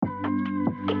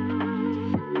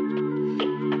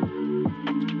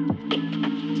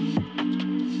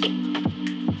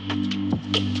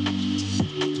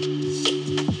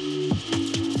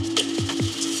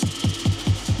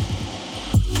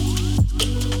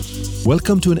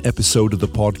Welcome to an episode of the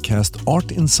podcast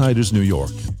Art Insiders New York.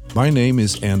 My name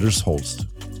is Anders Holst.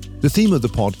 The theme of the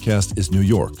podcast is New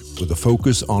York, with a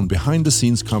focus on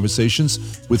behind-the-scenes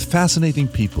conversations with fascinating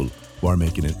people who are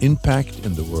making an impact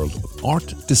in the world of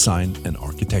art, design, and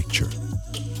architecture.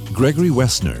 Gregory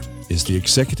Wessner is the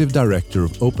Executive Director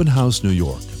of Open House New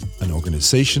York, an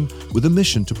organization with a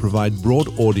mission to provide broad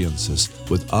audiences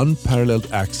with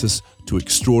unparalleled access to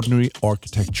extraordinary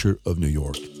architecture of New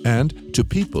York and to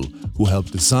people who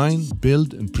help design,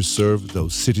 build, and preserve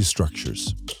those city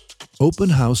structures. Open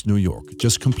House New York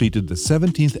just completed the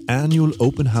 17th annual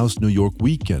Open House New York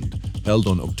weekend, held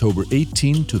on October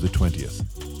 18 to the 20th,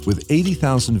 with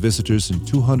 80,000 visitors in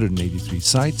 283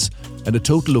 sites and a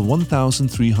total of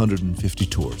 1,350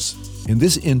 tours. In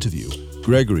this interview,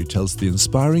 Gregory tells the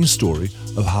inspiring story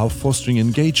of how fostering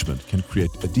engagement can create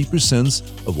a deeper sense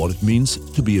of what it means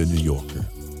to be a New Yorker.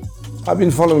 I've been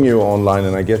following you online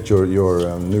and I get your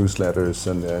newsletters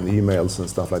and emails and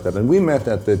stuff like that. And we met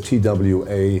at the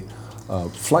TWA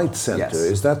Flight Center. Yes.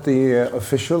 Is that the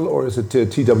official or is it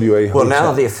TWA Hotel? Well,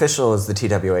 now the official is the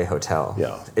TWA Hotel.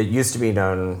 Yeah. It used to be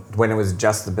known, when it was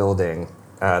just the building,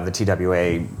 the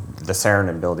TWA, the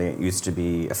Saarinen building, it used to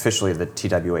be officially the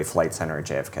TWA Flight Center at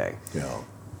JFK. Yeah.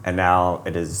 And now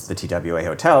it is the TWA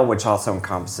Hotel, which also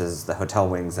encompasses the hotel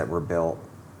wings that were built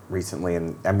recently.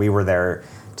 And we were there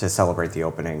to celebrate the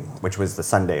opening, which was the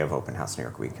Sunday of Open House New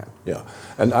York weekend. Yeah.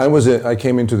 And I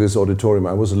came into this auditorium,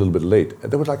 I was a little bit late.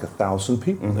 There was like 1,000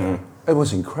 people there. It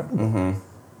was incredible.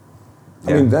 Mm-hmm.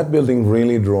 I mean, that building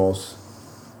really draws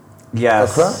a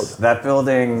crowd. That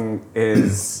building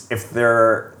is, if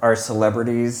there are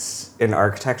celebrities in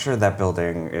architecture, that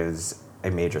building is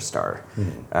a major star. If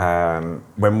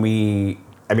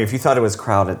you thought it was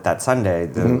crowded that Sunday,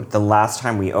 the last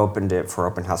time we opened it for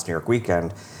Open House New York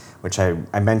weekend, which I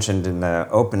mentioned in the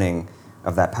opening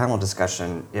of that panel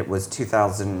discussion, it was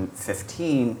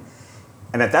 2015.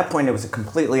 And at that point, it was a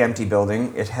completely empty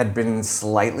building. It had been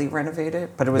slightly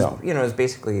renovated, but it was, it was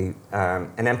basically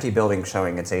an empty building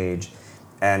showing its age.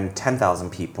 And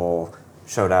 10,000 people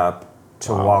showed up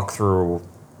to walk through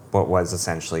what was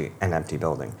essentially an empty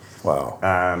building. Wow.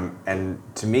 And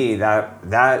to me,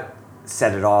 that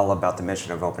said it all about the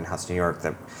mission of Open House New York.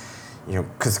 That,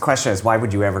 because the question is, why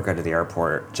would you ever go to the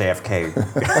airport, JFK,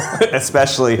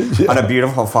 especially on a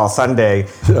beautiful fall Sunday,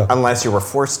 unless you were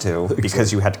forced to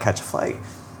because you had to catch a flight?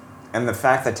 And the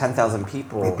fact that 10,000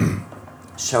 people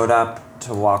showed up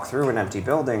to walk through an empty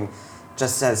building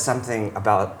just says something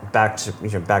about back to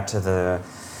the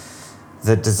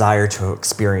desire to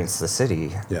experience the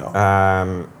city.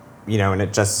 And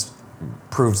it just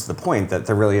proves the point that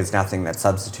there really is nothing that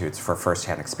substitutes for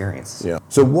firsthand experience. Yeah.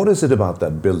 So what is it about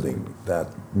that building that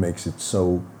makes it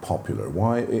so popular?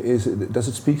 Why is it? Does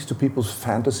it speak to people's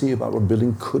fantasy about what a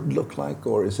building could look like,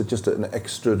 or is it just an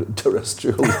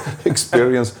extraterrestrial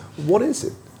experience? What is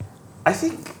it? I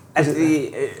think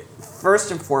first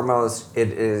and foremost, it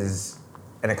is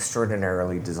an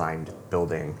extraordinarily designed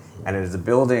building, and it is a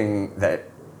building that,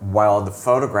 while the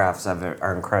photographs of it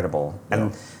are incredible,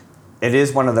 and it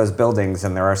is one of those buildings,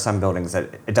 and there are some buildings that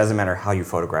it doesn't matter how you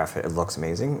photograph it, it looks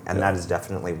amazing, and that is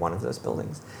definitely one of those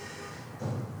buildings.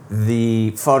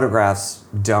 The photographs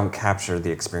don't capture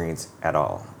the experience at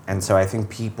all, and so I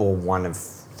think people want to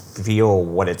feel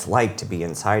what it's like to be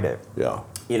inside it. Yeah.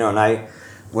 And I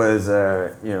was,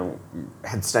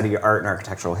 had studied art and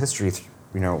architectural history,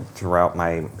 throughout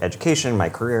my education, my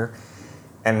career,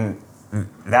 and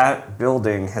that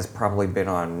building has probably been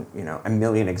on, a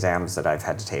million exams that I've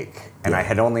had to take. And I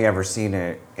had only ever seen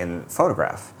it in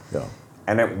photograph. Yeah.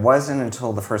 And it wasn't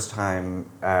until the first time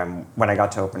when I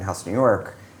got to Open House New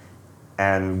York,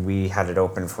 and we had it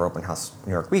open for Open House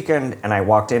New York weekend, and I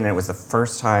walked in, and it was the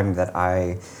first time that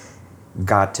I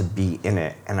got to be in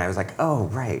it. And I was like, oh,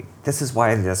 right. This is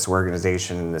why this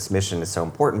organization and this mission is so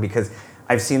important, because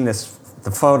I've seen the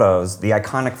photos, the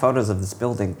iconic photos of this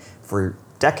building for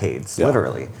decades,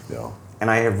 literally. Yeah.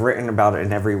 And I have written about it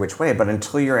in every which way, but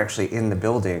until you're actually in the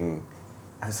building,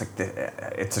 I was like,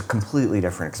 it's a completely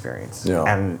different experience. Yeah.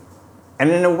 And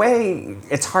in a way,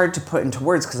 it's hard to put into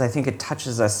words, because I think it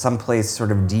touches us someplace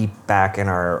sort of deep back in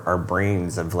our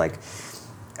brains of like,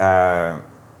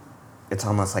 it's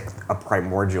almost like a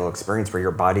primordial experience where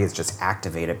your body is just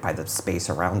activated by the space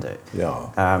around it.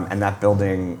 Yeah. And that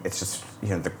building, it's just,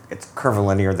 it's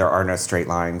curvilinear. There are no straight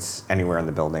lines anywhere in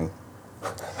the building.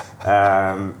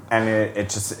 And it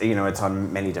just, it's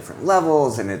on many different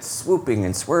levels, and it's swooping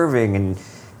and swerving,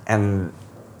 and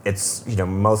it's,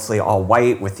 mostly all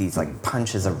white with these like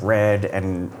punches of red,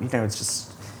 and, it's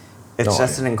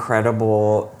just an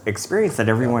incredible experience that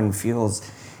everyone feels.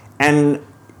 And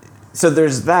So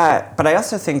there's that, but I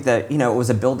also think that, it was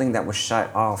a building that was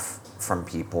shut off from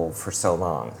people for so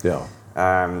long. Yeah.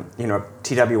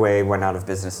 TWA went out of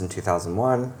business in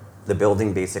 2001. The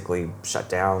building basically shut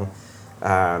down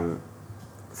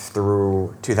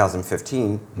through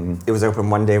 2015. Mm-hmm. It was open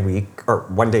one day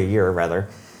a year rather,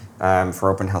 for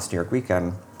Open House New York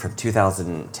Weekend from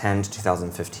 2010 to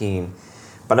 2015.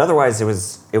 But otherwise, it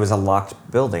was a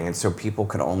locked building, and so people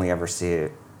could only ever see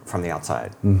it from the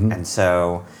outside. Mm-hmm. And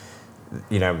so,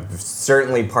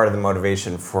 certainly part of the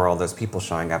motivation for all those people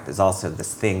showing up is also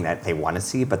this thing that they want to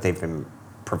see, but they've been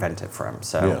prevented from.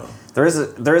 So there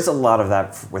is a lot of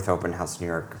that with Open House New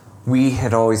York. We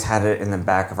had always had it in the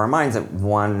back of our minds that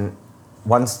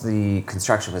once the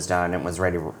construction was done and was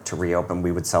ready to reopen,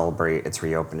 we would celebrate its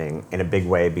reopening in a big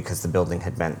way because the building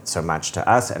had meant so much to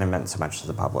us and it meant so much to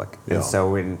the public. Yeah. And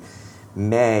so in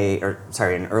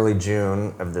early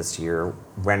June of this year,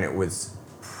 when it was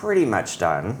pretty much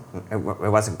done, it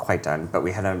wasn't quite done, but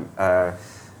we had a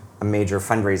major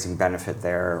fundraising benefit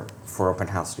there for Open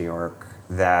House New York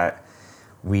that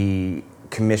we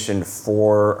commissioned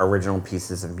 4 original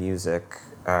pieces of music,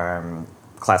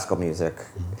 classical music,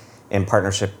 mm-hmm. in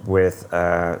partnership with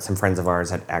some friends of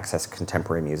ours at Access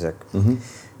Contemporary Music, mm-hmm.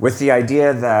 with the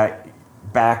idea that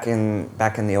back in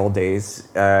the old days,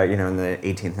 in the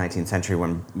 18th, 19th century,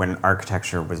 when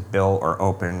architecture was built or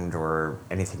opened or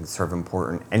anything sort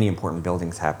of any important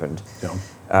buildings happened,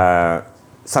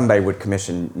 somebody would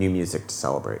commission new music to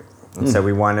celebrate. And so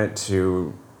we wanted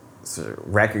to sort of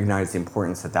recognize the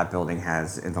importance that building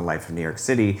has in the life of New York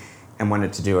City, and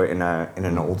wanted to do it in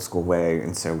an old school way.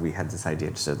 And so we had this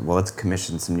idea to say, well, let's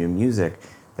commission some new music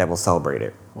that will celebrate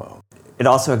it. Wow. It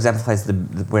also exemplifies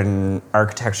when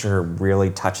architecture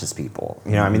really touches people.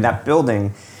 That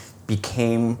building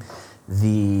became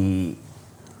the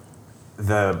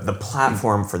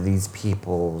platform for these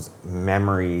people's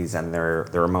memories and their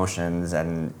emotions,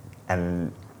 and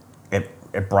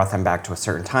it brought them back to a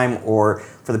certain time. Or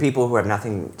for the people who have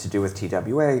nothing to do with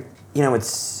TWA,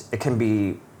 it can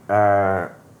be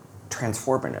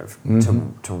transformative,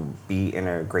 mm-hmm. to be in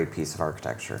a great piece of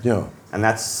architecture. Yeah. And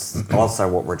that's also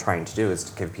what we're trying to do, is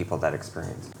to give people that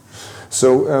experience.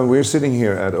 So we're sitting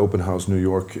here at Open House New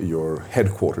York, your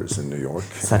headquarters in New York.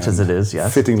 Such as it is,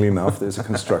 yes. Fittingly enough, there's a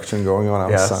construction going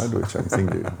on outside, yes. Which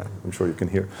I'm sure you can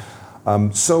hear.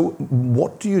 So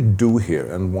what do you do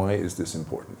here, and why is this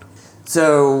important?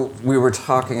 So we were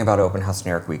talking about Open House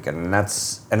New York Weekend, and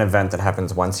that's an event that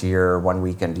happens once a year, one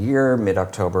weekend a year,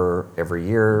 mid-October every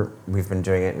year. We've been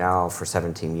doing it now for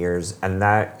 17 years, and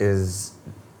that is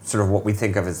sort of what we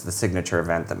think of as the signature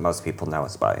event that most people know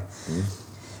us by. Mm-hmm.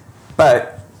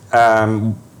 But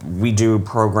we do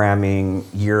programming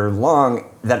year-long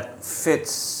that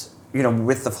fits,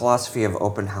 with the philosophy of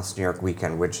Open House New York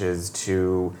Weekend, which is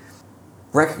to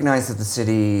recognize that the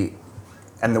city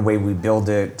and the way we build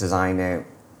it, design it,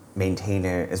 maintain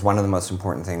it is one of the most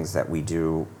important things that we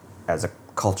do as a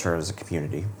culture, as a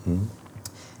community. Mm-hmm.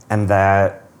 And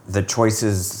that the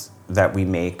choices that we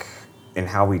make in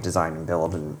how we design and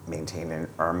build and maintain it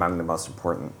are among the most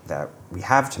important that we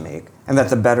have to make. And that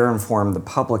the better informed the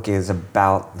public is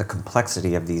about the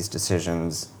complexity of these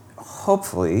decisions,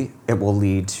 hopefully it will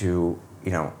lead to,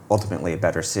 ultimately a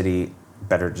better city,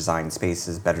 better designed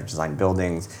spaces, better designed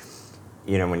buildings.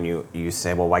 When you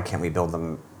say, well, why can't we build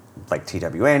them like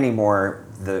TWA anymore?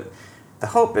 The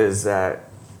hope is that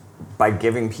by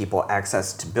giving people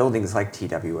access to buildings like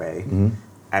TWA, mm-hmm.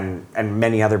 and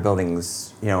many other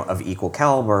buildings, of equal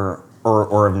caliber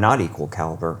or of not equal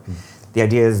caliber, mm-hmm. the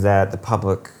idea is that the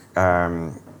public,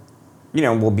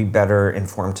 will be better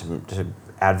informed to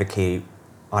advocate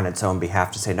on its own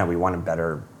behalf, to say, no, we want a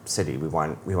better city. We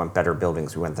want better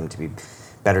buildings. We want them to be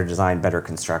better designed, better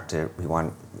constructed. We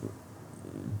want,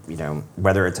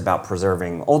 whether it's about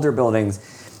preserving older buildings.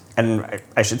 And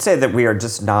I should say that we are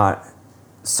just not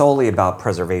solely about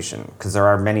preservation, because there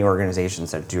are many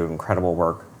organizations that do incredible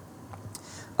work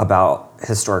about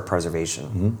historic preservation.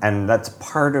 Mm-hmm. And that's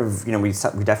part of, we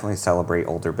definitely celebrate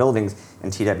older buildings,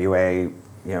 and TWA,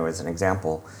 is an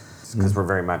example, because we're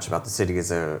very much about the city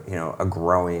as a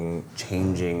growing,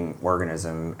 changing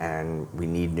organism, and we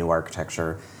need new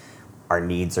architecture. Our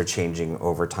needs are changing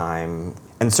over time.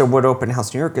 And so what Open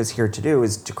House New York is here to do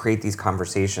is to create these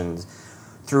conversations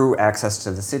through access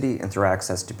to the city and through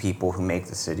access to people who make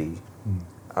the city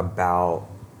about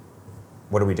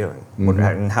what are we doing, mm-hmm.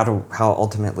 and how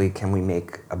ultimately can we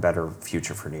make a better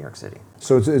future for New York City.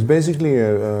 So it's basically,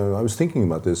 I was thinking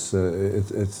about this,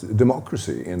 it's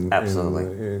democracy in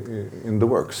the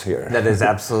works here. That is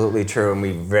absolutely true, and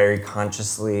we very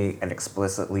consciously and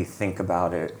explicitly think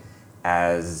about it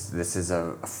as this is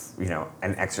an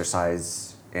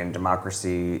exercise in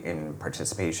democracy, in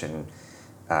participation,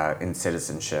 in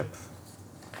citizenship.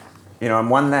 And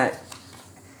one that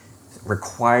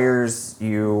requires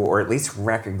you, or at least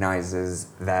recognizes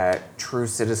that true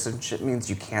citizenship means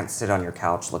you can't sit on your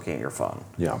couch looking at your phone.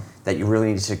 Yeah. That you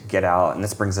really need to get out, and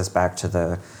this brings us back to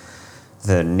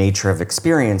the nature of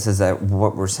experience, is that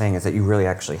what we're saying is that you really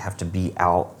actually have to be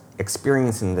out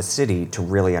experiencing the city to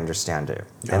really understand it.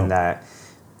 Yeah. And that,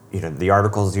 the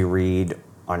articles you read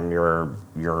on your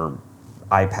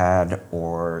iPad,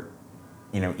 or,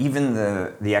 even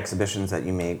the exhibitions that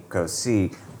you may go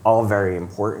see, all very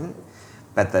important,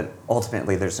 but that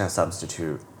ultimately there's no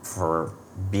substitute for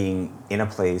being in a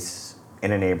place,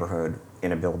 in a neighborhood,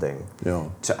 in a building,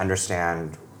 to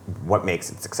understand what makes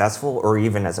it successful, or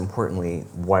even as importantly,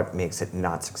 what makes it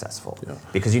not successful. Yeah.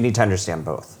 Because you need to understand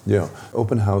both. Yeah,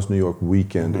 Open House New York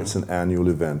Weekend, it's an annual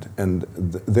event. And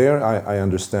there I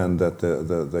understand that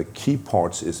the key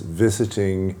parts is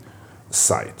visiting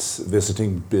sites,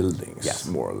 visiting buildings, Yes.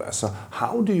 more or less. So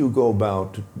how do you go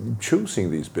about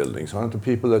choosing these buildings? Aren't the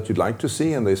people that you'd like to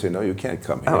see and they say, no, you can't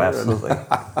come here? Oh, absolutely.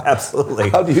 Absolutely.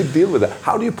 How do you deal with that?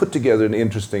 How do you put together an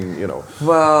interesting,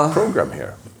 program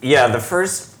here? Yeah, the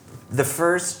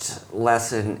first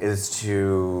lesson is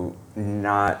to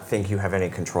not think you have any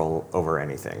control over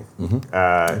anything.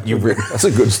 That's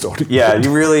a good story. Yeah,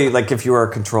 you really, if you are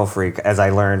a control freak, as I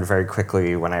learned very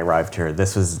quickly when I arrived here,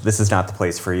 this is not the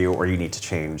place for you, or you need to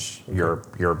change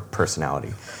your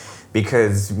personality.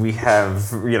 Because we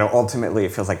have, ultimately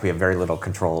it feels like we have very little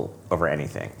control over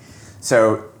anything.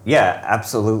 So yeah,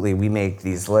 absolutely, we make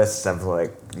these lists of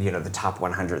the top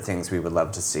 100 things we would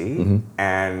love to see,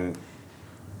 and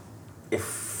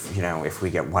if we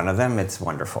get one of them, it's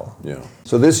wonderful. Yeah.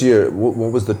 So this year,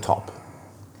 what was the top?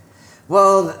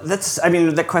 Well,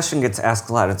 that question gets asked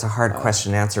a lot. It's a hard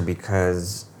question to answer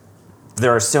because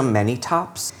there are so many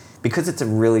tops. Because it's a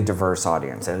really diverse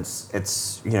audience, and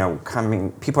it's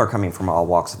people are coming from all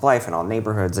walks of life and all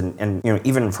neighborhoods, and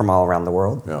even from all around the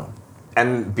world. Yeah.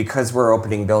 And because we're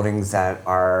opening buildings that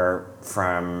are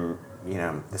from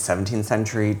the 17th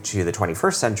century to the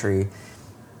 21st century,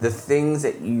 the things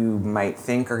that you might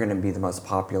think are going to be the most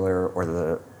popular or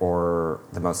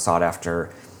the most sought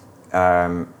after,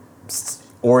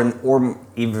 or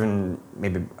even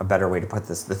maybe a better way to put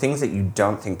this, the things that you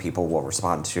don't think people will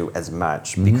respond to as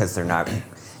much because they're not,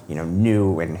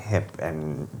 new and hip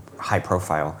and high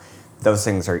profile, those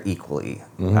things are equally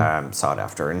sought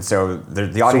after. And so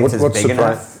the audience is big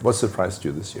enough. What surprised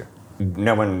you this year?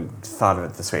 No one thought of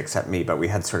it this way except me, but we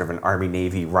had sort of an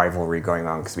Army-Navy rivalry going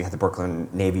on because we had the Brooklyn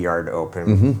Navy Yard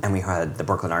open and we had the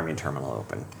Brooklyn Army Terminal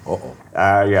open.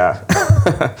 Yeah.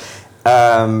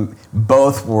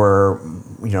 Both were,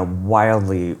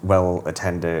 wildly well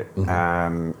attended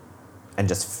and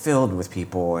just filled with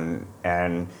people,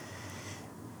 and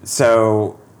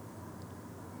so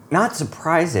not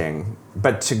surprising,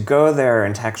 but to go there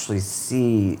and to actually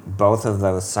see both of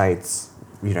those sites,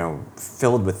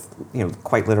 filled with,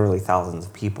 quite literally thousands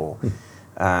of people,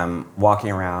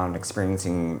 walking around,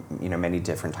 experiencing, many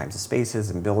different types of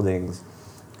spaces and buildings,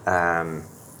 and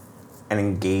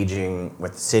engaging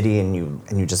with the city, and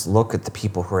you just look at the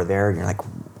people who are there, and you're like,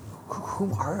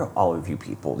 who are all of you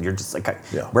people? You're just like,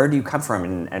 where do you come from?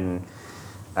 And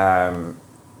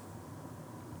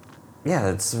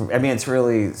it's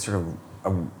really sort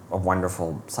of a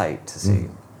wonderful sight to see.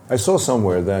 I saw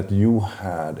somewhere that you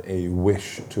had a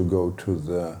wish to go to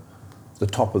the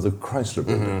top of the Chrysler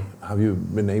Building. Have you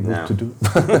been able to do?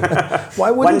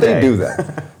 Why wouldn't they do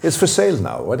that? It's for sale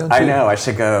now. Why don't you? I know. I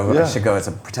should go. Yeah. I should go as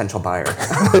a potential buyer.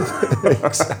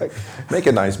 Exactly. Make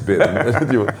a nice bid.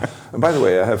 And by the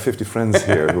way, I have 50 friends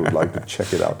here who would like to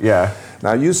check it out. Yeah.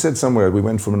 Now, you said somewhere we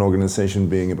went from an organization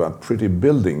being about pretty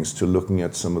buildings to looking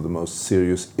at some of the most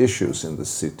serious issues in the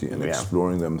city and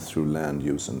exploring them through land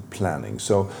use and planning.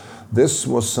 So this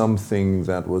was something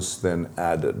that was then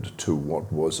added to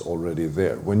what was already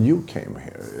there. When you came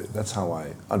here, that's how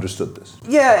I understood this.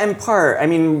 Yeah, in part. I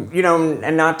mean,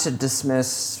 and not to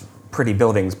dismiss pretty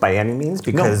buildings by any means,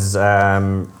 because,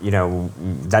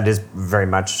 that is very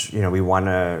much, we want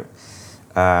to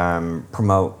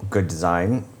promote good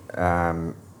design.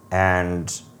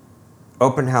 And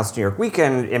Open House New York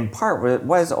Weekend, in part,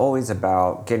 was always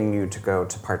about getting you to go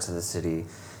to parts of the city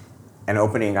and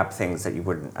opening up things that you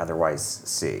wouldn't otherwise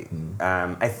see.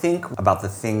 I think about the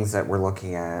things that we're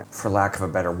looking at, for lack of a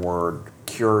better word,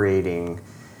 curating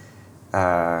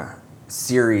a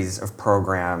series of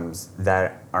programs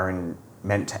that are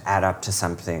meant to add up to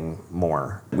something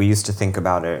more. We used to think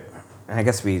about it, and I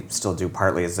guess we still do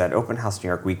partly, is that Open House New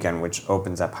York Weekend, which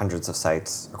opens up hundreds of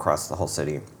sites across the whole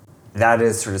city, that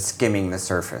is sort of skimming the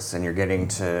surface, and you're getting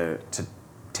to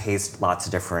taste lots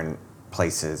of different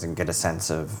places and get a sense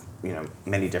of,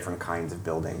 many different kinds of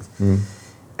buildings.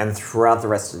 And throughout the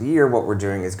rest of the year, what we're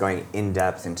doing is going in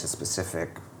depth into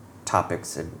specific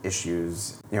topics and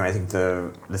issues. I think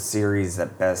the series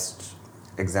that best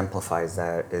exemplifies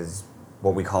that is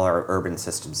what we call our Urban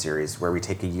System series, where we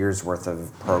take a year's worth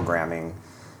of programming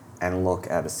and look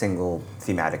at a single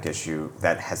thematic issue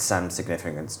that has some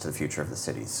significance to the future of the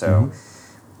city. So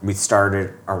we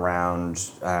started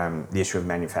around the issue of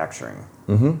manufacturing.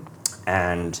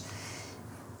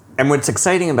 And what's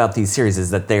exciting about these series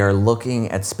is that they are looking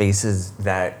at spaces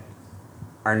that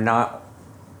are not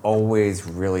always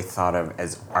really thought of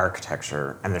as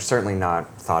architecture, and they're certainly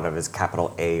not thought of as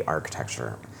capital A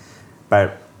architecture.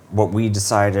 But what we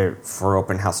decided for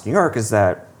Open House New York is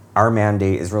that our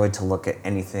mandate is really to look at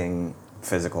anything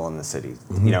physical in the city.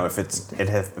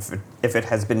 If it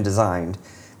has been designed,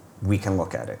 we can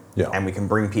look at it, and we can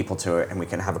bring people to it, and we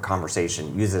can have a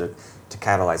conversation, use it to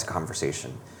catalyze a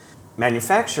conversation.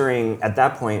 Manufacturing, at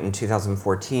that point in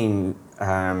 2014,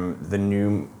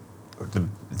 the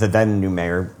then new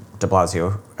mayor, de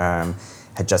Blasio,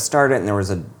 had just started, and there was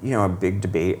a big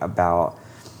debate about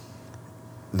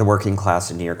the working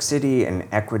class in New York City and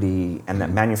equity, and that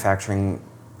manufacturing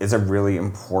is a really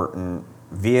important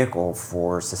vehicle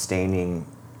for sustaining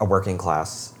a working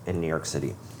class in New York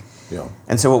City.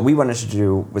 And so what we wanted to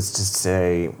do was to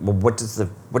say, well, what does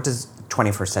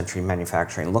 21st century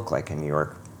manufacturing look like in New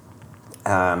York?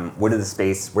 What is the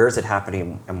space, where is it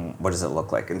happening, and what does it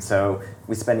look like? And so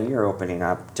we spent a year opening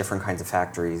up different kinds of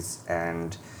factories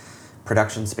and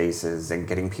production spaces and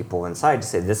getting people inside to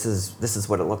say, this is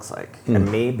what it looks like. And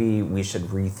maybe we should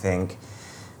rethink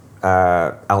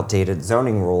outdated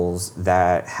zoning rules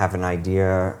that have an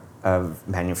idea of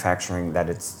manufacturing that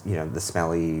it's, the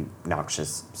smelly,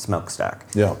 noxious smokestack.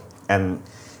 And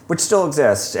which still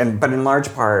exists, but in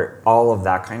large part, all of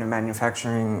that kind of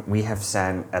manufacturing we have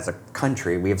sent, as a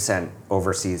country, we have sent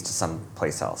overseas to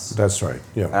someplace else. That's right,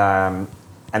 and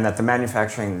that the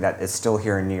manufacturing that is still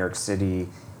here in New York City,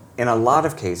 in a lot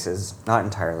of cases, not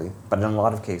entirely, but in a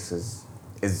lot of cases,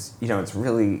 is,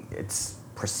 it's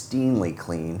pristinely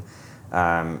clean.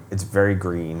 It's very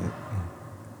green.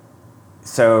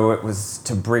 So it was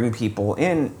to bring people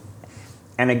in,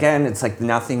 and again, it's like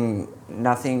nothing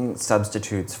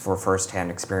substitutes for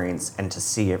firsthand experience and to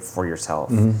see it for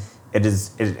yourself. And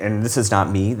this is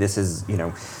not me. This is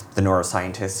the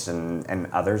neuroscientists and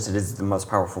others. It is the most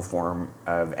powerful form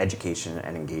of education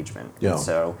and engagement. And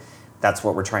so that's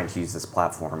what we're trying to use this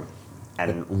platform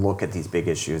and look at these big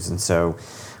issues. And so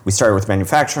we started with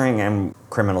manufacturing and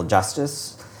criminal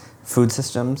justice, food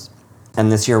systems,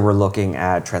 and this year we're looking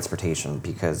at transportation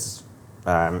because.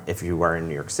 If you are in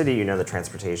New York City, the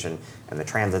transportation and the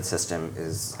transit system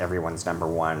is everyone's number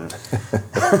one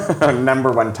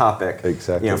topic.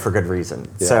 Exactly. For good reason.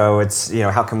 So it's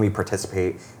how can we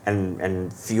participate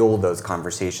and fuel those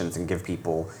conversations and give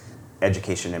people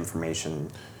education, information.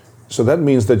 So that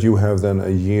means that you have then a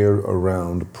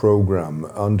year-round program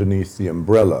underneath the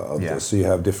umbrella of this. So you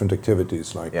have different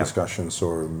activities like discussions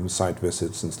or site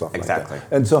visits and stuff like that.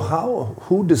 And so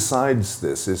who decides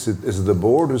this? Is it the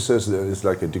board who says it's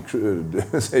like a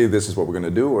say this is what we're going to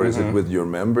do, or is it with your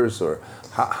members, or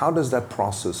how does that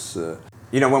process?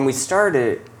 When we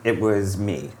started, it was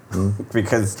me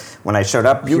because when I showed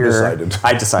up you decided.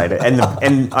 I decided,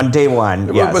 and on day one,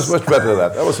 it was much better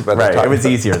that was a better time. It was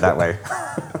easier that way.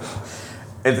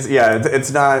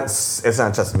 It's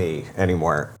not just me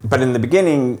anymore. But in the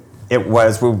beginning, it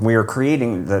was when we were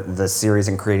creating the series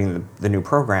and creating the new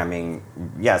programming.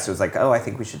 Yes, it was like, I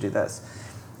think we should do this.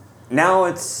 Now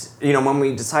it's when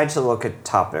we decide to look at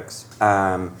topics,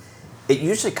 it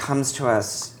usually comes to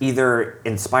us either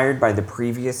inspired by the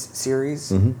previous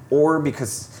series, or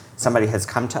because somebody has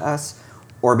come to us,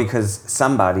 or because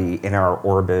somebody in our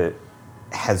orbit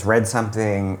has read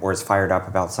something or is fired up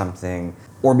about something,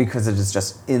 or because it is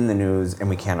just in the news and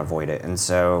we can't avoid it. And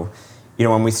so,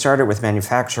 when we started with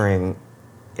manufacturing,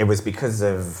 it was because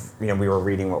of, we were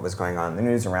reading what was going on in the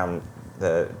news around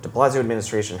the de Blasio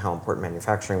administration, how important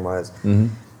manufacturing was.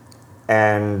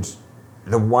 And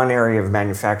the one area of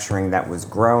manufacturing that was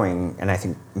growing, and I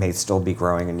think may still be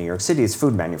growing in New York City, is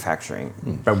food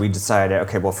manufacturing. But we decided,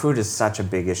 okay, well, food is such a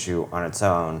big issue on its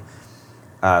own.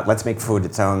 Let's make food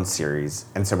its own series.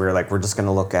 And so we were like, we're just going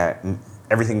to look at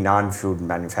everything non-food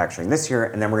manufacturing this year,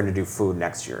 and then we're going to do food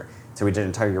next year. So we did an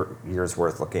entire year's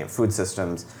worth looking at food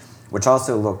systems, which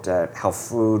also looked at how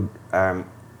food and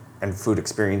food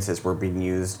experiences were being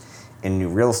used in new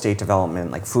real estate development,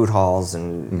 like food halls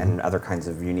and other kinds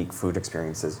of unique food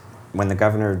experiences. When the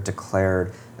governor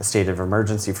declared a state of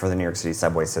emergency for the New York City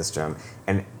subway system,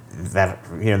 and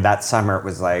that summer it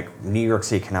was like New York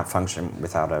City cannot function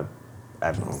without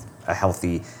a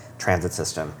healthy transit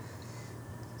system.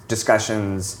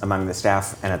 Discussions among the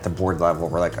staff and at the board level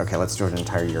were like, okay, let's do an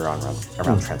entire year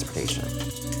around transportation.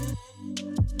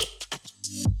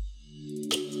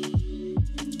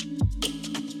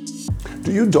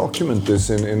 Do you document this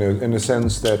in a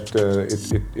sense that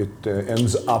it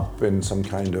ends up in some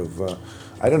kind of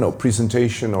I don't know,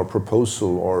 presentation or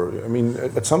proposal, or I mean,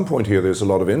 at some point here there's a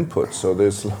lot of input, so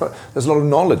there's a lot of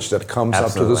knowledge that comes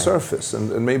up to the surface,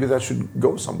 and maybe that should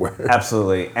go somewhere.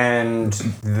 Absolutely, and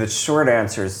the short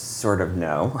answer is sort of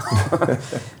no.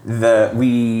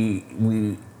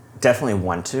 We definitely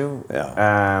want to,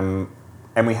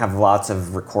 and we have lots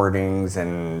of recordings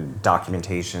and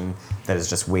documentation that is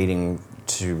just waiting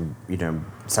to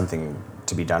something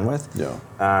to be done with.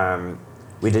 Yeah.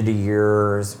 We did a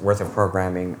year's worth of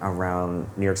programming around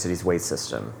New York City's waste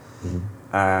system.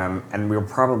 And we were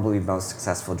probably most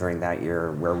successful during that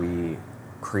year, where we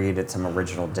created some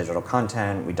original digital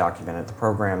content. We documented the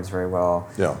programs very well.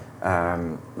 Yeah.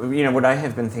 What I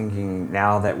have been thinking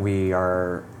now that we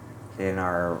are in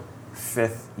our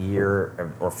fifth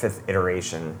year or fifth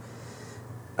iteration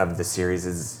of the series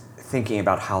is thinking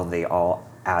about how they all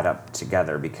add up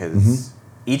together, because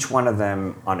each one of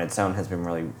them on its own has been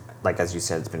really, like as you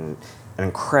said, it's been an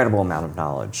incredible amount of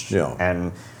knowledge. Yeah.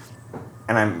 And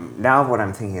what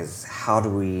I'm thinking is, how do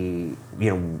we,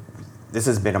 this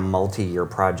has been a multi-year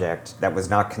project that was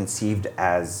not conceived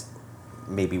as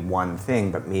maybe one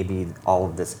thing, but maybe all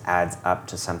of this adds up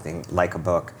to something like a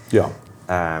book. Yeah.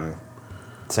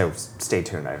 So stay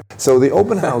tuned. So the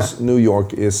Open House New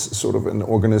York is sort of an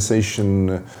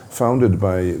organization founded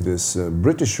by this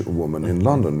British woman in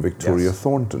London, Victoria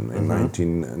Thornton, in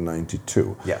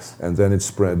 1992. Yes. And then it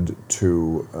spread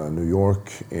to New York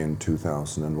in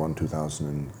 2001,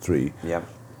 2003. Yep.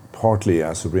 Partly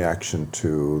as a reaction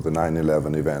to the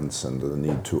 9/11 events and the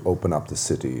need to open up the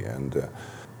city. And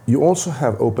you also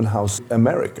have Open House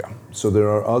America. So there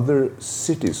are other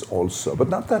cities also, but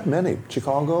not that many.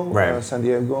 Chicago, right. San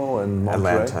Diego, and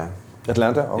Monterey.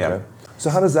 Atlanta, okay. Yep. So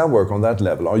how does that work on that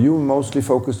level? Are you mostly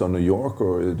focused on New York,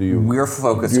 or do you? We're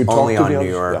focused only on New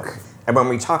York. Yeah. And when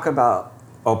we talk about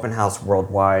Open House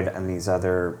worldwide and these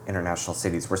other international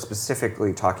cities, we're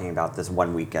specifically talking about this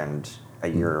one weekend a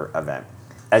year event.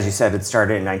 As you said, it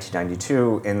started in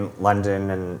 1992 in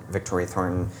London, and Victoria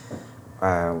Thornton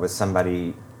was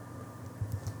somebody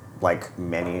like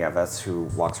many of us who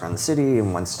walks around the city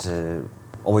and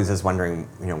always is wondering,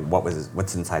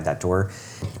 what's inside that door.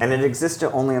 And it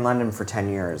existed only in London for 10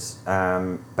 years.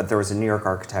 But there was a New York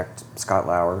architect, Scott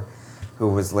Lauer, who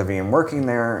was living and working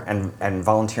there and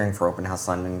volunteering for Open House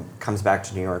London, comes back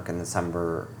to New York in the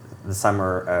summer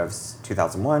of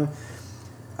 2001,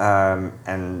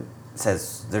 and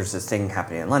says, there's this thing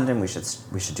happening in London, we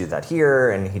should do that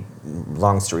here. And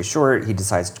long story short, he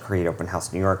decides to create Open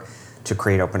House New York, to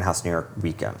create Open House New York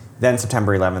weekend. Then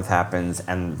September 11th happens,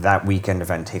 and that weekend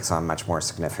event takes on much more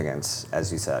significance,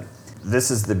 as you said. This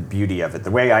is the beauty of it.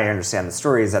 The way I understand the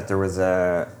story is that there was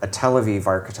a Tel Aviv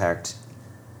architect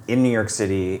in New York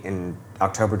City in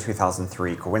October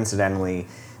 2003, coincidentally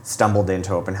stumbled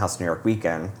into Open House New York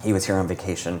weekend. He was here on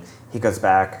vacation. He goes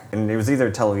back, and it was either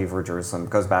Tel Aviv or Jerusalem,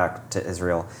 goes back to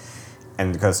Israel,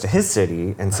 and goes to his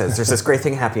city and says, there's this great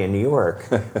thing happening in New York.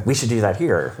 We should do that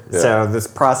here. Yeah. So this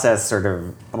process sort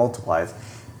of multiplies.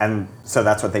 And so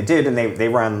that's what they did. And they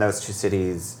run those two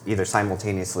cities either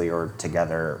simultaneously or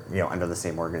together, under the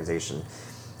same organization.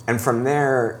 And from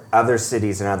there, other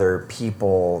cities and other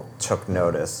people took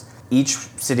notice. Each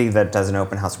city that does an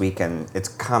Open House weekend, it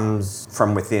comes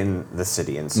from within the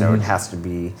city. And so it has to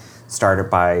be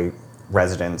started by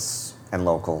residents and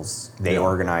locals. They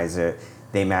organize it.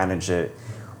 They manage it.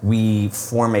 We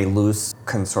form a loose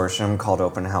consortium called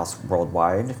Open House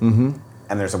Worldwide. And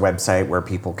there's a website where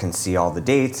people can see all the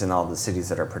dates and all the cities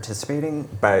that are participating.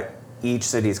 But each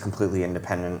city is completely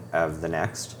independent of the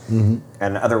next.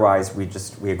 And otherwise,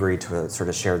 we agree to a sort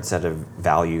of shared set of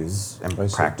values and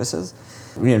practices.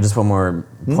 Just one more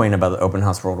point about the Open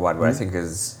House Worldwide, what I think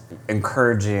is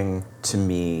encouraging to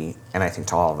me, and I think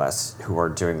to all of us who are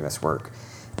doing this work,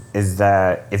 is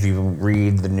that if you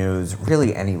read the news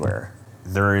really anywhere,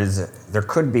 there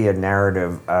could be a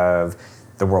narrative of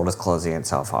the world is closing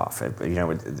itself off.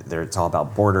 It's all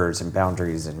about borders and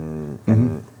boundaries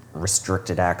and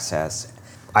restricted access.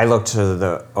 I look to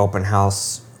the Open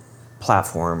House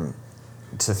platform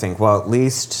to think, well, at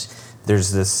least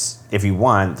there's this, if you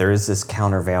want, there is this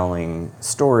countervailing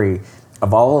story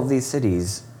of all of these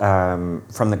cities from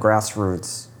the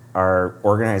grassroots are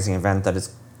organizing an event that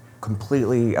is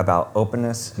completely about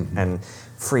openness and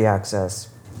free access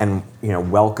and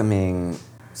welcoming,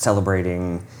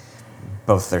 celebrating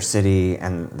both their city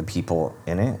and the people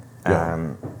in it.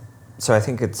 Yeah. So I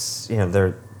think it's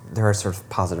there are sort of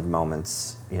positive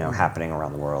moments happening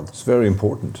around the world. It's very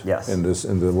important. Yes. In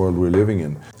the world we're living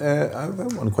in. I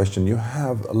have one question. You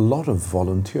have a lot of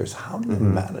volunteers. How do you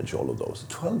manage all of those?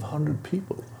 1,200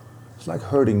 people. It's like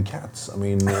herding cats. I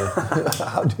mean,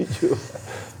 how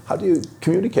do you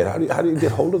communicate? How do you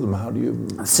get hold of them? How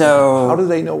do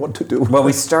they know what to do? Well,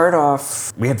 we start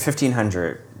off. We had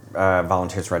 1,500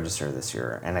 volunteers register this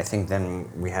year, and I think then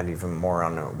we had even more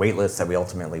on a wait list that we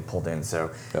ultimately pulled in.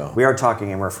 So we are talking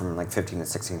anywhere from like 1,500 to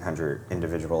 1,600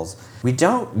 individuals. We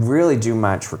don't really do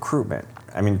much recruitment.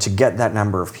 I mean, to get that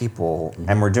number of people,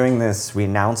 and we're doing this. We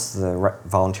announced the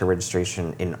volunteer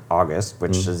registration in August,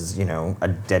 which is a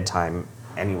dead time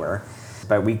anywhere,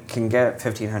 but we can get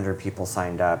 1,500 people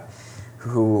signed up,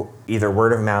 who either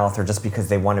word of mouth or just because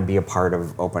they want to be a part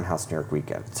of Open House New York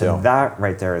Weekend. So that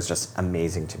right there is just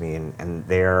amazing to me, and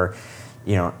they're,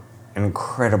 an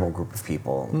incredible group of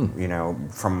people,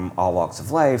 from all walks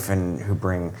of life, and who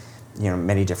bring,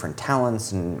 many different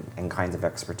talents and kinds of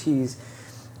expertise.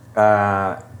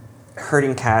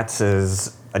 Herding cats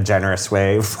is a generous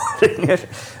way of putting it.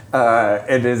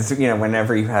 It is,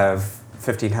 whenever you have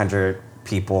 1,500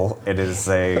 people, it is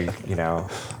a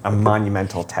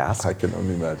monumental task. I can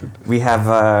only imagine. We have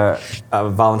a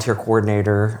volunteer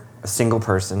coordinator, a single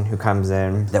person who comes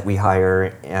in that we hire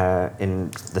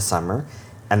in the summer,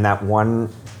 and that one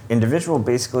individual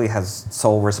basically has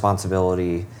sole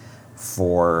responsibility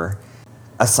for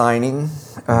assigning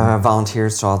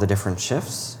volunteers to all the different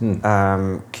shifts,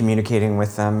 communicating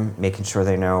with them, making sure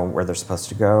they know where they're supposed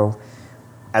to go.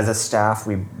 As a staff,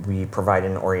 we provide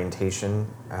an orientation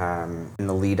in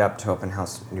the lead up to Open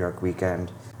House New York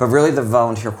Weekend. But really the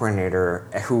volunteer coordinator,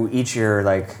 who each year,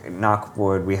 like knock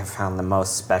wood, we have found the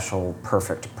most special,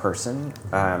 perfect person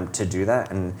to do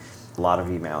that. And a lot of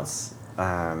emails.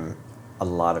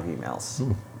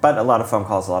 But a lot of phone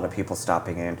calls, a lot of people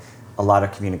stopping in, a lot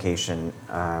of communication.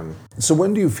 So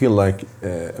when do you feel like,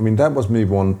 that was maybe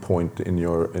one point in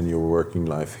your working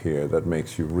life here that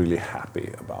makes you really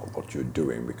happy about what you're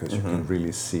doing, because you can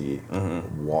really see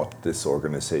what this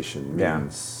organization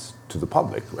means to the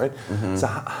public, right? So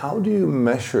how do you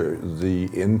measure the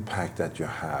impact that you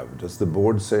have? Does the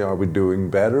board say, are we doing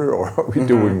better or are we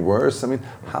doing worse? I mean,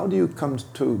 how do you come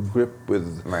to grip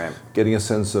with getting a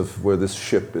sense of where this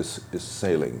ship is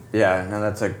sailing? Yeah, no,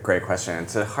 that's a great question.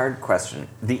 It's a hard question.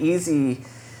 The easy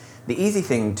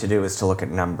thing to do is to look at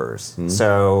numbers.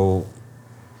 So,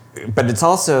 but it's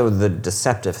also the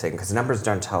deceptive thing, because numbers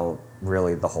don't tell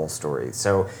really the whole story.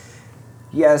 So,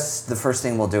 yes, the first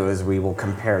thing we'll do is we will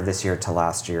compare this year to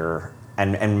last year,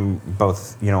 and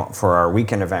both, for our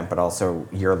weekend event, but also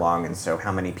year long. And so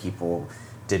how many people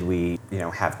did we,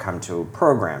 have come to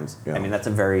programs? Yeah. I mean, that's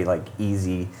a very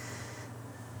easy,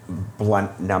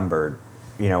 blunt number,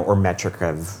 or metric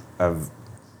of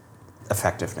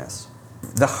effectiveness.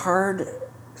 The hard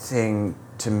thing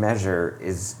to measure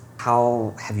is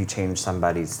how have you changed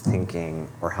somebody's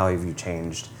thinking, or how have you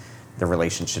changed the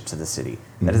relationship to the city.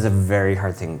 That is a very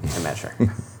hard thing to measure.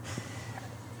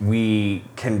 We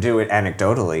can do it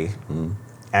anecdotally,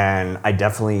 and I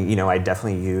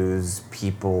definitely use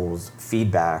people's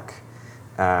feedback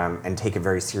and take it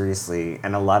very seriously.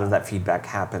 And a lot of that feedback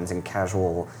happens in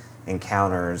casual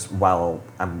encounters while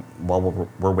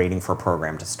we're waiting for a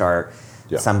program to start.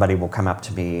 Yeah. Somebody will come up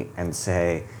to me and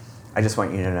say, "I just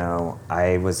want you to know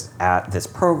I was at this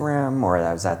program, or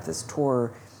I was at this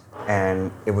tour,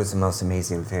 and it was the most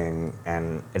amazing thing,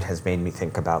 and it has made me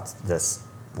think about this,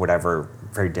 whatever,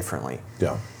 very differently."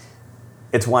 Yeah.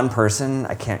 It's one person.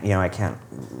 I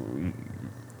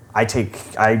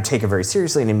take it very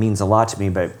seriously, and it means a lot to me,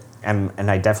 but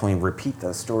and I definitely repeat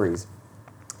those stories.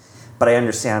 But I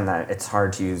understand that it's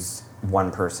hard to use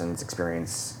one person's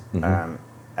experience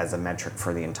as a metric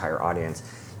for the entire audience.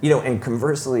 And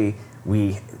conversely,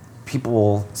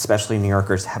 people, especially New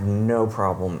Yorkers, have no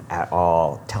problem at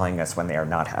all telling us when they are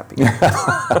not happy.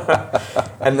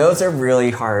 And those are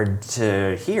really hard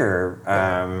to hear.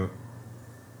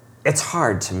 It's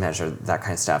hard to measure that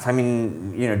kind of stuff. I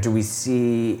mean, do we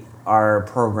see our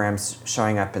programs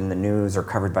showing up in the news or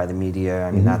covered by the media?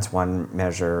 I mean, that's one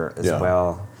measure as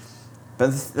well.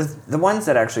 But the ones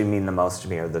that actually mean the most to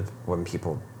me are when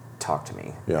people talk to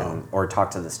me or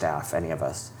talk to the staff, any of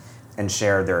us, and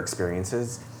share their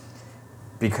experiences.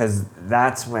 Because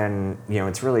that's when,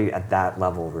 it's really at that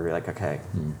level where you're like, okay.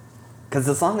 Because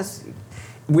as long as,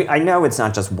 I know it's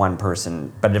not just one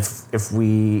person, but if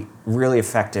we really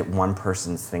affected one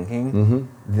person's thinking,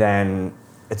 then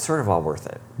it's sort of all worth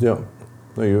it. Yeah,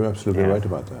 no, you're absolutely right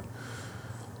about that.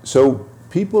 So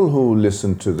people who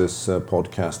listen to this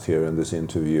podcast here and this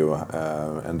interview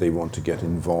and they want to get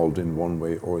involved in one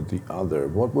way or the other,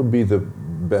 what would be the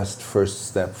best first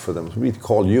step for them? We'd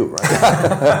call you, right?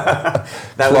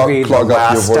 That would be the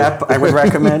last step I would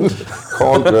recommend.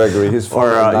 Call Gregory. His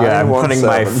phone I'm putting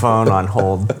my phone on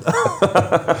hold.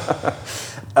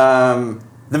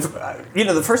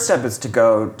 The first step is to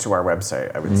go to our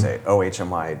website, I would say,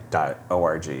 ohmy.org,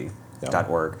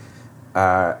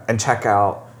 and check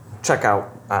out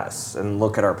us and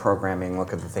look at our programming,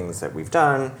 look at the things that we've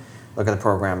done, look at the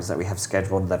programs that we have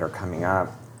scheduled that are coming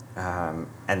up,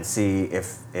 and see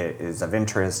if it is of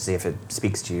interest, see if it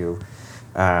speaks to you.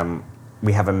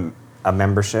 We have a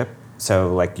membership,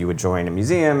 so like you would join a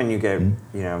museum and you get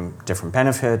different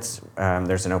benefits.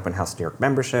 There's an Open House New York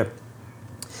membership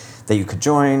that you could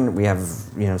join. We have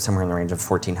somewhere in the range of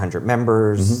 1,400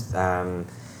 members. They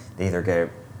either get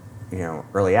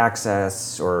early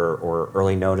access or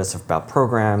early notice about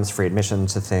programs, free admission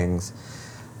to things.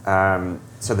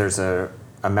 So there's a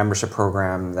membership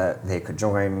program that they could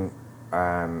join.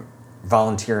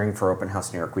 Volunteering for Open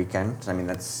House New York weekend. I mean,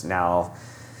 that's now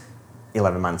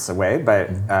 11 months away, but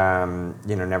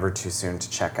never too soon to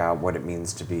check out what it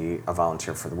means to be a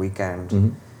volunteer for the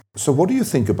weekend. So what do you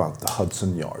think about the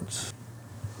Hudson Yards?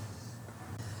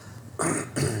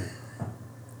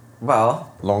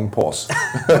 Well... Long pause.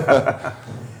 I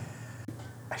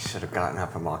should have gotten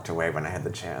up and walked away when I had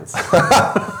the chance.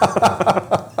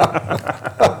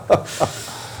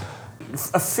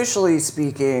 Officially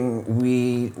speaking,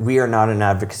 we are not an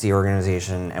advocacy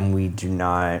organization, and we do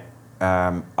not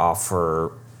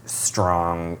offer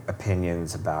strong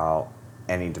opinions about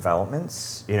any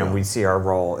developments. We see our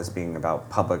role as being about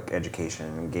public education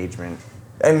and engagement.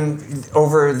 And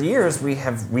over the years, we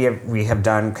have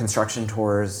done construction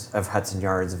tours of Hudson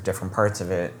Yards, of different parts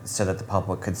of it, so that the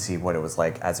public could see what it was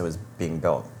like as it was being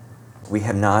built. We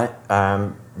have not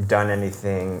done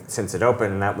anything since it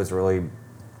opened, and that was really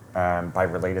by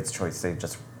Related's choice. They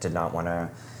just did not want to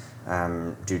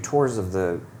do tours of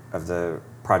the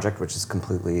project, which is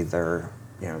completely their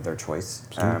choice.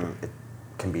 It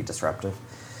can be disruptive.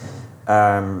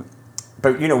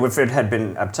 But if it had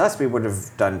been up to us, we would have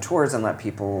done tours and let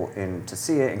people in to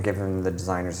see it and given the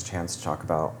designers a chance to talk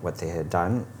about what they had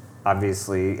done.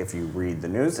 Obviously, if you read the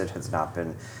news, it has not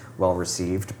been well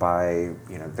received by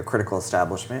the critical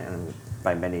establishment and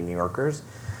by many New Yorkers.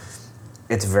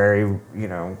 It's very I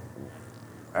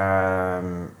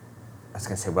was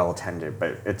going to say well attended,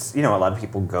 but it's a lot of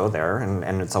people go there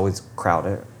and it's always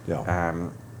crowded.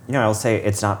 Yeah. I'll say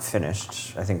it's not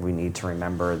finished. I think we need to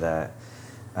remember that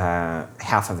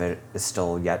half of it is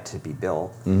still yet to be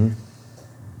built.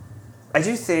 I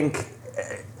do think,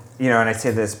 and I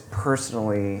say this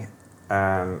personally,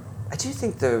 I do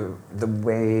think the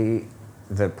way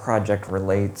the project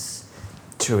relates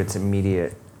to its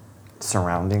immediate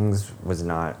surroundings was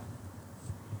not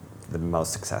the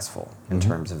most successful in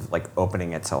terms of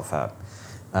opening itself up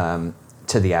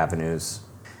to the avenues.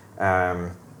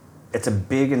 It's a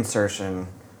big insertion.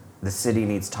 The city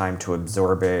needs time to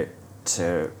absorb it,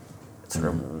 to sort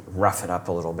of rough it up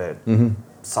a little bit,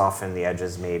 soften the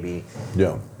edges maybe.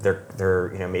 Yeah.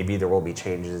 Maybe there will be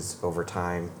changes over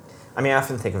time. I mean, I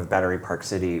often think of Battery Park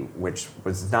City, which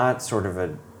was not sort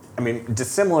of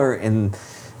dissimilar in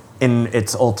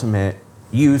its ultimate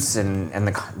use and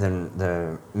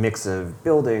the mix of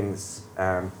buildings.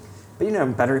 But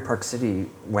Battery Park City,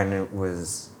 when it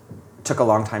took a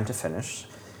long time to finish.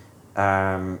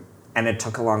 And it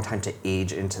took a long time to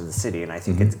age into the city, and I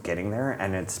think it's getting there,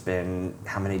 and it's been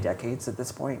how many decades at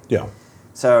this point? Yeah.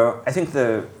 So I think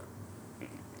the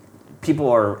people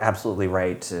are absolutely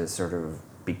right to sort of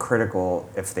be critical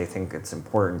if they think it's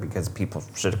important, because people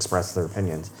should express their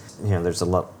opinions. There's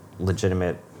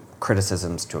legitimate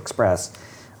criticisms to express.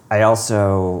 I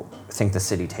also think the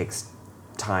city takes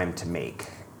time to make,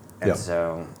 and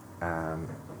so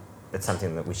it's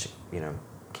something that we should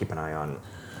keep an eye on.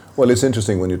 Well, it's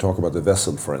interesting when you talk about the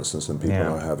vessel, for instance, and people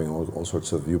are having all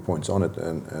sorts of viewpoints on it,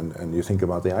 and you think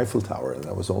about the Eiffel Tower, and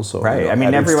that was also... Right,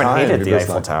 everyone hated the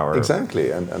Eiffel Tower.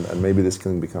 Exactly, and maybe this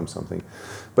can become something.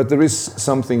 But there is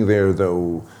something there,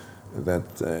 though,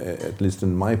 that, at least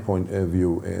in my point of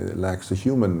view, lacks the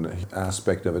human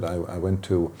aspect of it. I went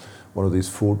to one of these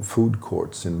food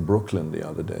courts in Brooklyn the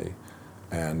other day,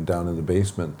 and down in the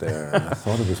basement there, and I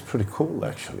thought it was pretty cool,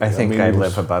 actually. I think I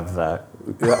live above that.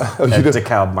 Yeah. At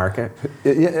DeKalb Market.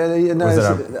 No,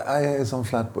 it's on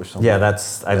Flatbush somewhere. Yeah,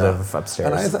 I live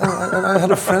upstairs. And I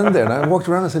had a friend there, and I walked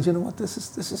around and said, you know what, this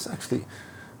is actually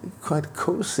quite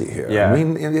cozy here. Yeah. I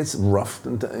mean, it's rough,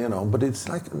 and but it's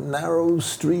like narrow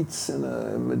streets in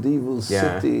a medieval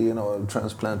city,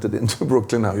 transplanted into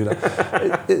Brooklyn now.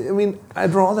 I mean,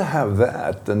 I'd rather have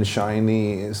that than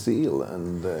shiny steel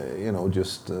and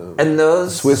just and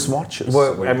those Swiss watches.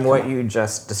 What you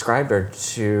just described are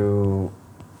two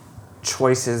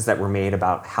choices that were made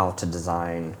about how to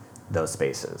design those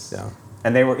spaces. Yeah.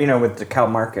 And they were, with the Cow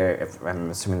Market, if I'm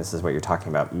assuming this is what you're talking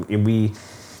about, we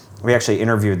actually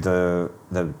interviewed the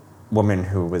woman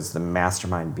who was the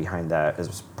mastermind behind that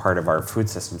as part of our food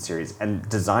system series. And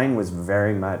design was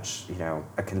very much,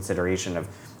 a consideration of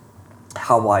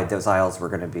how wide those aisles were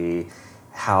going to be,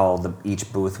 how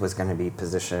each booth was going to be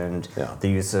positioned, the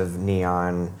use of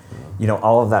neon,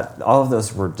 all of that. All of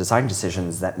those were design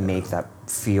decisions that make that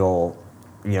feel,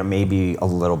 maybe a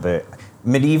little bit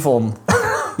medieval.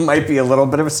 Might be a little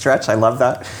bit of a stretch. I love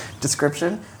that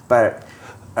description, but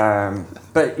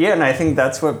yeah, and I think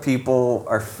that's what people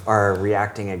are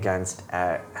reacting against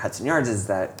at Hudson Yards is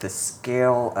that the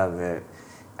scale of it.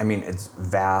 I mean, it's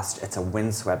vast. It's a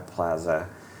windswept plaza.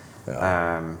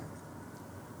 Yeah.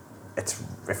 It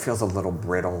feels a little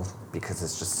brittle because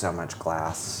it's just so much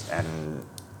glass and.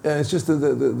 Yeah, it's just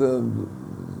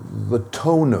the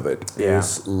tone of it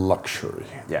is luxury,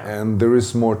 and there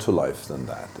is more to life than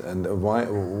that. And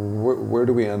where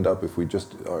do we end up if we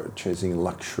just are chasing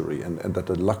luxury, and that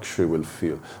the luxury will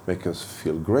make us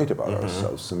feel great about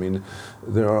ourselves? I mean,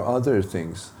 there are other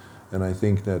things, and I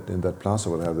think that in that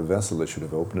plaza we'll have the vessel. They should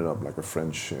have opened it up like a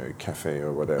French cafe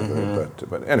or whatever.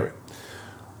 But anyway.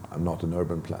 I'm not an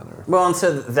urban planner. Well, and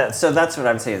so that's what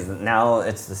I'm saying is that now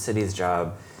it's the city's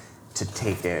job to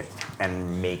take it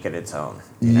and make it its own.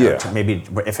 To maybe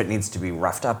if it needs to be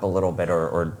roughed up a little bit,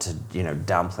 or to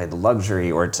downplay the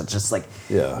luxury, or to just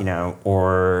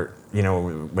or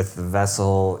with the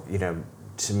vessel,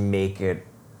 to make it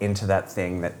into that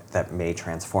thing that may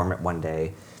transform it one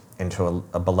day into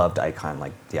a beloved icon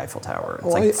like the Eiffel Tower.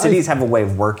 It's cities have a way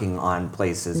of working on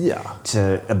places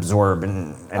to absorb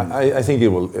and I think it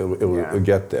will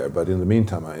get there, but in the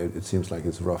meantime it seems like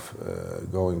it's rough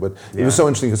going. But it was so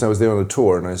interesting because I was there on a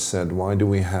tour and I said, why do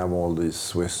we have all these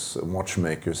Swiss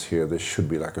watchmakers here? There should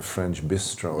be like a French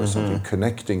bistro or something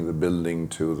connecting the building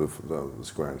to the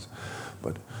squares.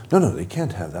 But no, they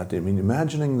can't have that. I mean,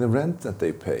 imagining the rent that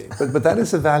they pay. But that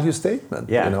is a value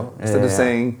statement, instead of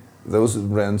saying those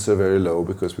rents are very low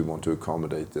because we want to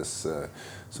accommodate this to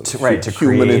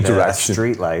human interaction. A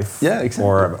street life. Yeah, exactly.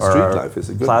 Or street life is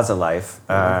a good plaza life.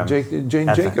 Jane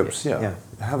Jacobs,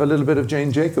 have a little bit of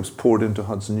Jane Jacobs poured into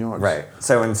Hudson Yards. Right.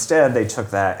 So instead, they took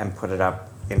that and put it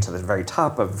up into the very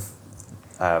top of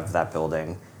that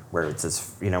building, where it's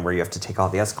this, where you have to take all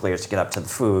the escalators to get up to the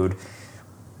food.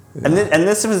 Yeah. And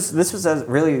this was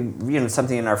really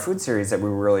something in our food series that we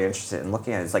were really interested in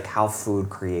looking at, is like how food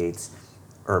creates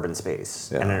urban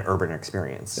space and an urban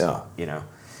experience. You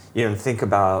don't think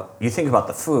about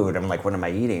the food. I'm like, what am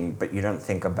I eating? But you don't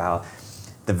think about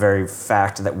the very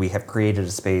fact that we have created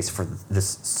a space for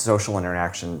this social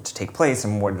interaction to take place,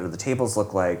 and what do the tables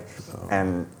look like,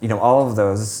 and all of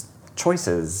those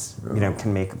choices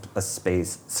can make a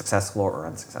space successful or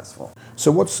unsuccessful.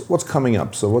 So what's coming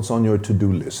up? So what's on your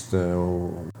to-do list?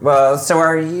 Well, so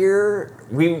our year,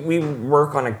 we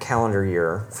work on a calendar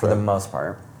year for the most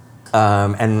part.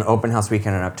 And Open House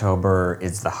Weekend in October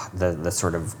is the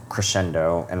sort of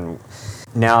crescendo. And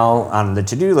now on the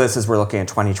to-do list is we're looking at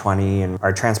 2020, and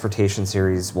our transportation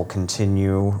series will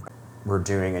continue. We're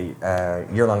doing a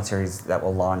year-long series that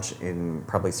will launch in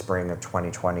probably spring of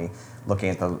 2020, looking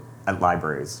at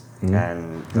libraries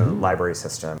and the library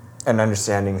system, and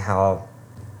understanding how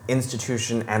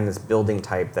institution and this building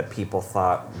type that people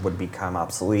thought would become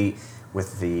obsolete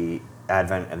with the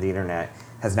advent of the internet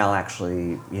has now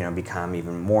actually become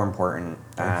even more important,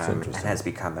 and has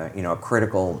become a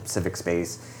critical civic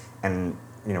space. And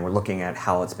we're looking at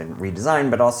how it's been redesigned,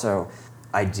 but also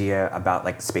idea about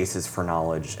like spaces for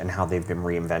knowledge and how they've been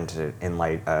reinvented in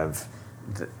light of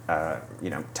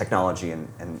technology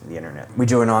and the internet. We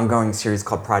do an ongoing series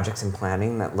called Projects in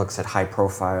Planning that looks at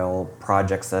high-profile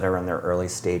projects that are in their early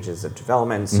stages of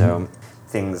development. So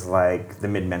things like the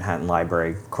Mid-Manhattan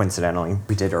Library, coincidentally,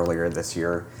 we did earlier this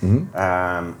year,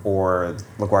 or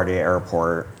LaGuardia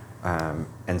Airport.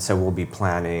 And so we'll be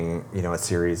planning, a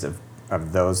series of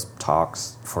those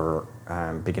talks for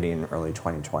beginning in early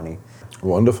 2020.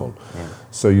 Wonderful. Yeah.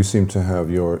 So you seem to have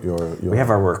your We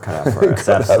have our work cut out for us.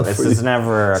 Absolutely. This is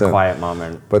never a quiet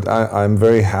moment. But I'm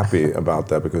very happy about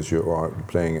that, because you are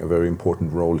playing a very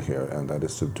important role here, and that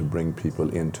is to bring people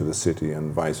into the city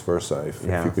and vice versa, if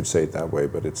you could say it that way.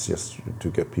 But it's just to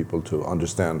get people to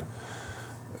understand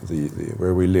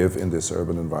where we live in this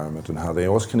urban environment and how they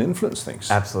also can influence things.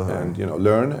 Absolutely. And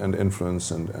learn and influence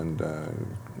and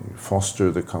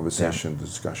foster the conversation, the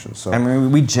discussion. So I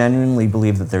mean, we genuinely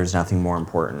believe that there's nothing more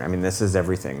important. I mean, this is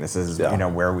everything. This is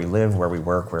where we live, where we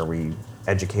work, where we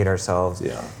educate ourselves.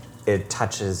 Yeah. It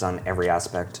touches on every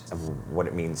aspect of what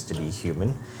it means to be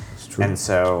human. It's true. And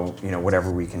so,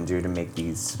 whatever we can do to make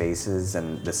these spaces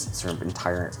and this sort of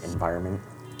entire environment,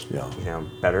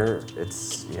 better,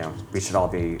 it's, we should all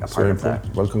be a part of that.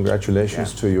 Well,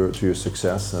 congratulations to your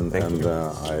success, and I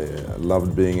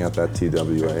loved being at that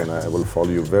TWA, and I will follow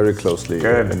you very closely.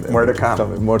 Good. And more to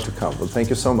come. More to come. Well, thank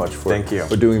you so much for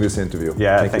doing this interview.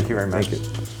 Yeah, thank you very much. Thank you.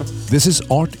 This is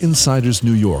Art Insiders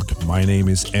New York. My name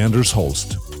is Anders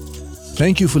Holst.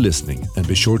 Thank you for listening, and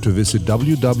be sure to visit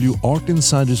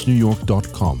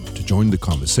www.artinsidersnewyork.com to join the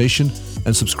conversation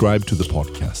and subscribe to the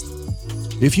podcast.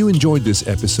 If you enjoyed this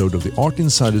episode of the Art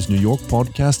Insiders New York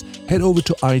podcast, head over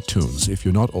to iTunes if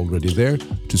you're not already there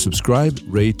to subscribe,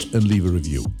 rate, and leave a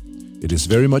review. It is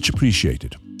very much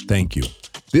appreciated. Thank you.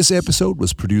 This episode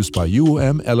was produced by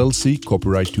UOM LLC,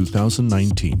 copyright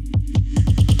 2019.